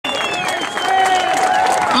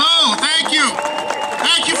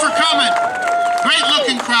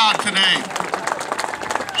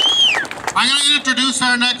introduce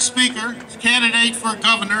our next speaker, candidate for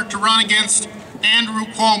governor to run against Andrew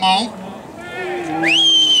Cuomo.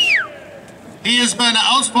 He has been an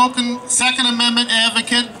outspoken Second Amendment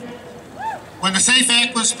advocate. When the SAFE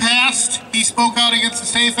Act was passed, he spoke out against the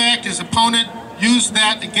SAFE Act. His opponent used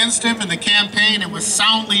that against him in the campaign and was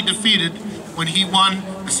soundly defeated when he won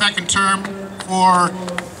the second term for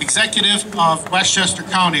executive of Westchester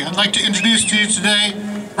County. I'd like to introduce to you today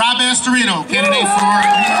Rob Astorino, candidate for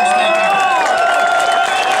New York State Governor.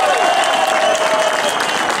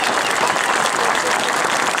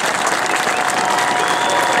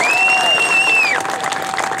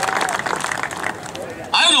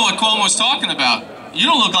 I don't know what Cuomo's talking about. You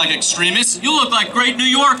don't look like extremists. You look like great New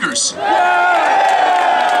Yorkers.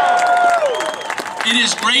 It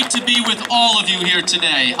is great to be with all of you here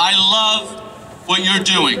today. I love what you're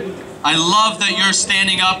doing. I love that you're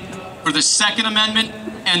standing up for the Second Amendment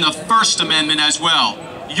and the First Amendment as well.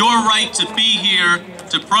 Your right to be here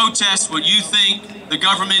to protest what you think the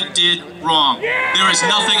government did wrong. There is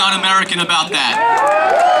nothing un-American about that.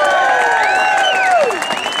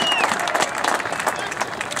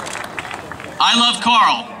 I love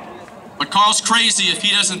Carl, but Carl's crazy if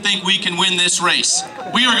he doesn't think we can win this race.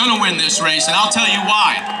 We are going to win this race, and I'll tell you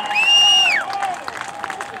why.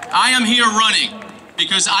 I am here running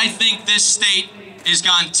because I think this state has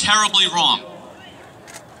gone terribly wrong.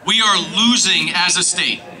 We are losing as a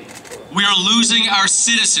state. We are losing our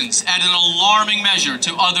citizens at an alarming measure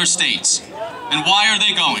to other states. And why are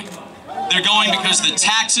they going? They're going because the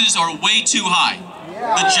taxes are way too high.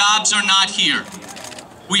 The jobs are not here.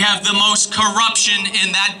 We have the most corruption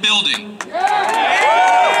in that building.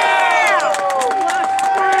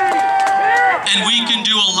 And we can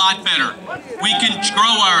do a lot better. We can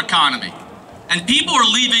grow our economy. And people are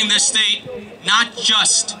leaving this state not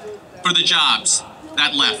just for the jobs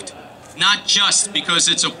that left, not just because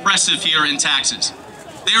it's oppressive here in taxes.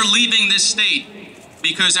 They're leaving this state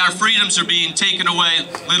because our freedoms are being taken away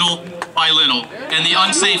little by little. And the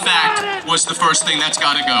Unsafe Act was the first thing that's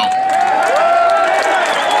got to go.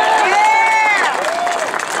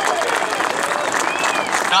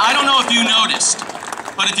 Now, I don't know if you noticed,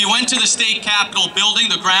 but if you went to the state capitol building,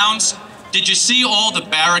 the grounds, did you see all the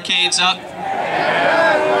barricades up?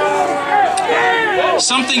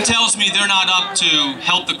 Something tells me they're not up to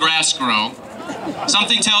help the grass grow.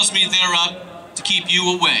 Something tells me they're up to keep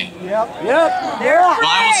you away. Well,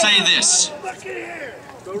 I will say this.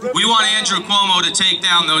 We want Andrew Cuomo to take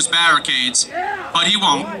down those barricades, but he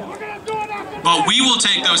won't. But we will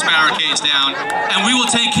take those barricades down, and we will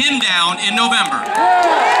take him down in November.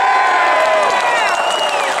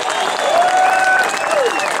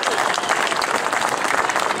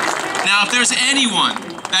 Now, if there's anyone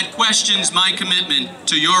that questions my commitment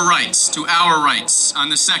to your rights, to our rights on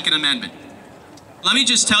the Second Amendment, let me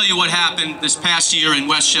just tell you what happened this past year in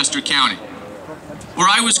Westchester County, where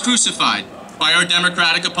I was crucified by our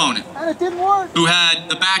Democratic opponent, who had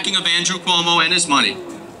the backing of Andrew Cuomo and his money.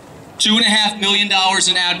 $2.5 million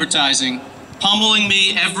in advertising, pummeling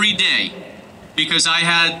me every day because I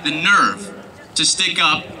had the nerve to stick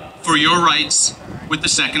up for your rights with the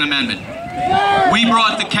Second Amendment. We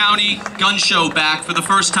brought the county gun show back for the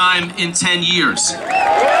first time in 10 years.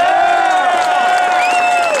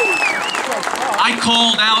 I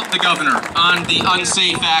called out the governor on the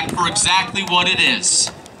Unsafe Act for exactly what it is.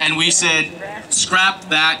 And we said, scrap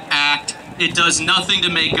that act. It does nothing to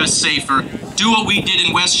make us safer. Do what we did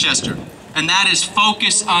in Westchester, and that is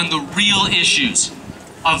focus on the real issues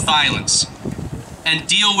of violence and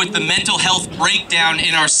deal with the mental health breakdown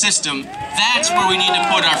in our system. That's where we need to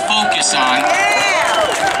put our focus on,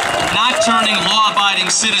 not turning law-abiding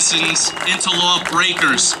citizens into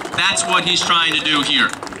lawbreakers. That's what he's trying to do here.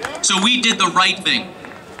 So we did the right thing.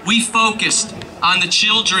 We focused on the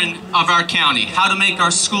children of our county, how to make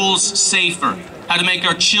our schools safer, how to make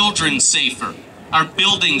our children safer, our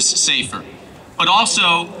buildings safer, but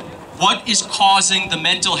also what is causing the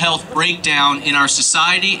mental health breakdown in our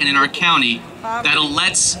society and in our county that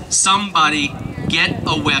lets somebody get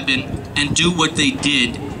a weapon and do what they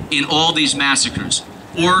did in all these massacres.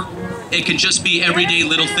 Or it can just be everyday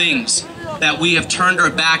little things that we have turned our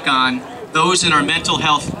back on those in our mental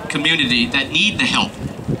health community that need the help.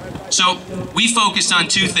 So we focused on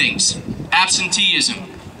two things. Absenteeism.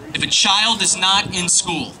 If a child is not in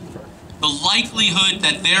school, the likelihood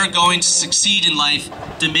that they're going to succeed in life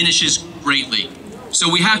diminishes greatly. So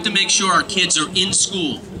we have to make sure our kids are in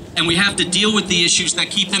school, and we have to deal with the issues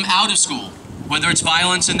that keep them out of school, whether it's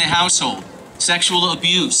violence in the household, sexual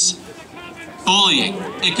abuse, bullying.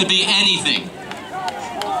 It could be anything.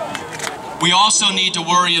 We also need to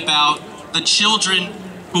worry about the children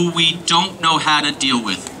who we don't know how to deal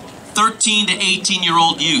with. 13 to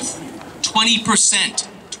 18-year-old youth,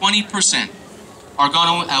 20% are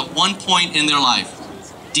going to, at one point in their life,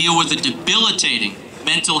 deal with a debilitating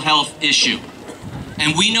mental health issue.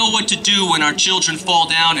 And we know what to do when our children fall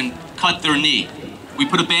down and cut their knee. We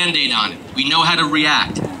put a Band-Aid on it. We know how to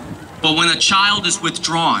react. But when a child is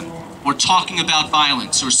withdrawn or talking about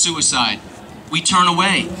violence or suicide, we turn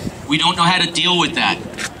away. We don't know how to deal with that.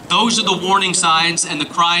 Those are the warning signs and the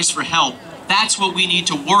cries for help. That's what we need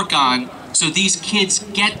to work on so these kids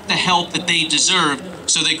get the help that they deserve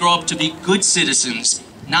so they grow up to be good citizens,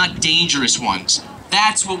 not dangerous ones.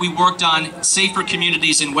 That's what we worked on, Safer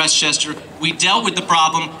Communities in Westchester. We dealt with the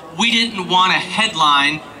problem. We didn't want a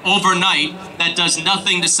headline overnight that does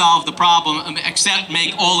nothing to solve the problem except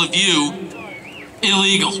make all of you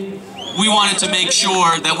illegal. We wanted to make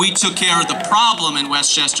sure that we took care of the problem in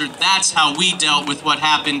Westchester. That's how we dealt with what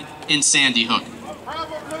happened in Sandy Hook.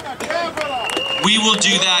 We will do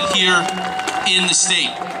that here in the state.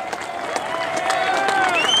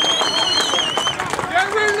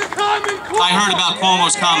 I heard about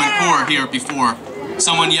Cuomo's Common Core here before.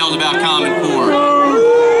 Someone yelled about Common Core.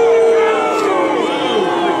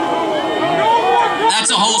 That's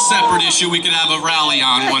a whole separate issue we could have a rally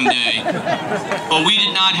on one day. But we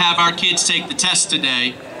did not have our kids take the test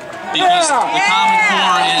today because the Common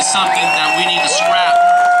Core is something that we need to scrap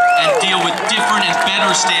and deal with different and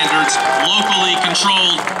better standards, locally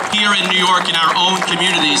controlled here in New York in our own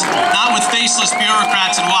communities, not with faceless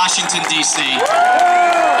bureaucrats in Washington, D.C.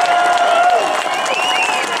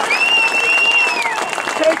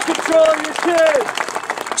 Take control of your kids.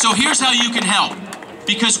 So here's how you can help,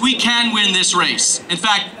 because we can win this race. In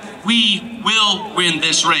fact, we will win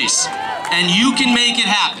this race, and you can make it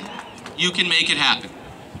happen. You can make it happen.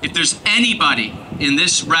 If there's anybody in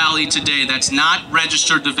this rally today that's not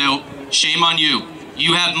registered to vote, shame on you.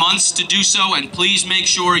 You have months to do so, and please make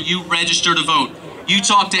sure you register to vote. You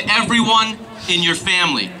talk to everyone in your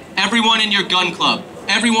family, everyone in your gun club,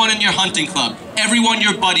 everyone in your hunting club, everyone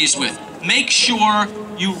you're buddies with. Make sure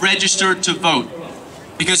you register to vote,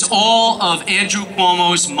 because all of Andrew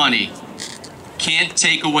Cuomo's money can't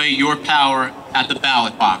take away your power at the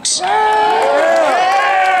ballot box.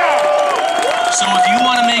 So if you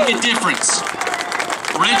want to make a difference,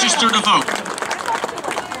 register to vote.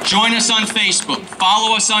 Join us on Facebook,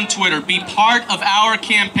 follow us on Twitter, be part of our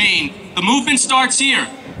campaign. The movement starts here.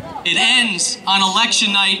 It ends on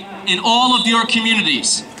election night in all of your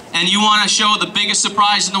communities. And you want to show the biggest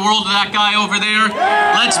surprise in the world to that guy over there?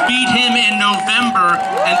 Let's beat him in November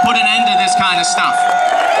and put an end to this kind of stuff.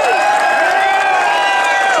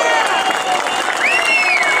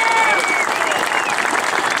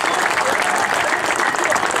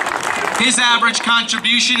 His average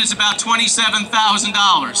contribution is about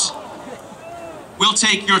 $27,000. We'll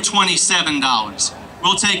take your $27.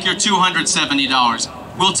 We'll take your $270.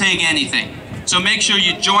 We'll take anything. So make sure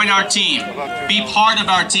you join our team. Be part of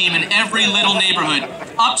our team in every little neighborhood.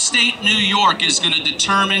 Upstate New York is going to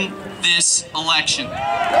determine this election.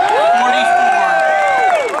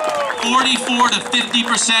 44 to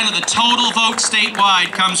 50% of the total vote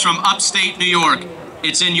statewide comes from upstate New York.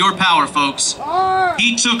 It's in your power, folks.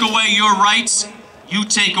 He took away your rights. You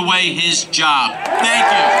take away his job.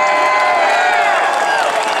 Thank you.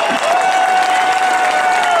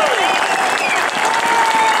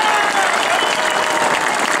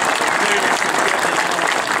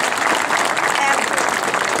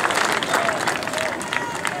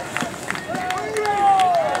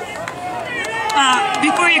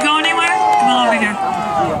 Before you go anywhere, come on over here.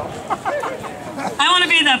 I want to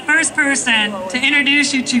be the first person to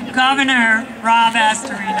introduce you to Governor Rob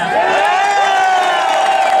Astorino.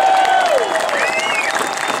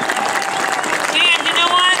 And you know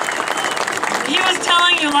what? He was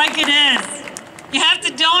telling you like it is. You have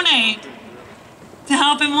to donate to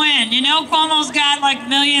help him win. You know Cuomo's got like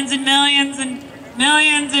millions and millions and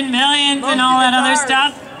millions and millions and all that other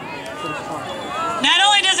stuff. Not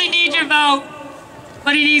only does he need your vote,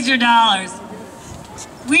 but he needs your dollars.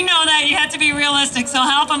 We know that. You have to be realistic, so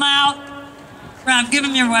help him out. Rob, give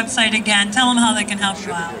him your website again. Tell them how they can help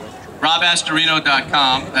you out.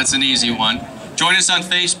 RobAstorino.com, that's an easy one. Join us on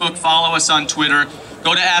Facebook, follow us on Twitter.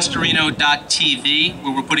 Go to Astorino.tv,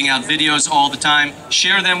 where we're putting out videos all the time.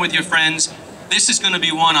 Share them with your friends. This is going to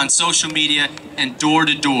be one on social media and door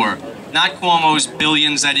to door. Not Cuomo's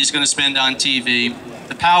billions that he's going to spend on TV.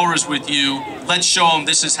 The power is with you. Let's show them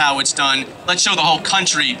this is how it's done. Let's show the whole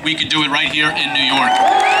country we could do it right here in New York.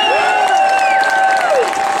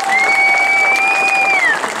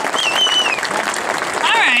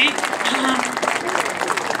 All right.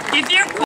 If you're